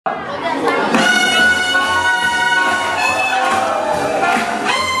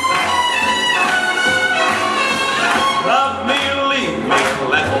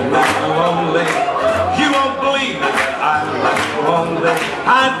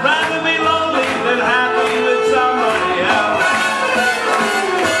I'd rather be lonely than happy with somebody else.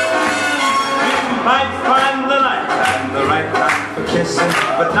 You might find the nighttime the right time for kissing,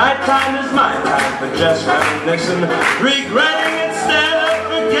 but nighttime is my time for just reminiscing, regretting instead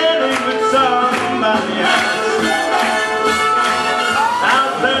of forgetting with somebody else.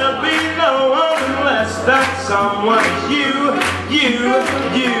 Now there'll be no one unless that someone is you.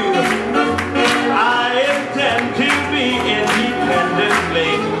 I intend to be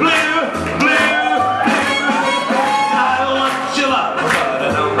independently blue. I want your love, but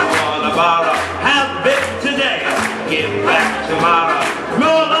I don't want to borrow. Have it today, give back tomorrow.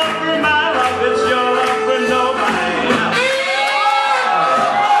 Your love for my love, it's your love for nobody else.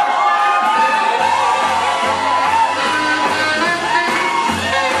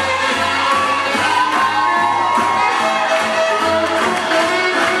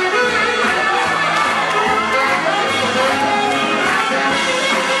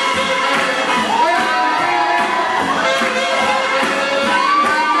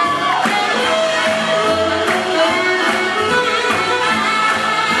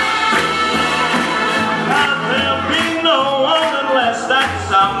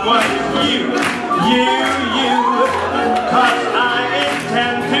 Someone is you.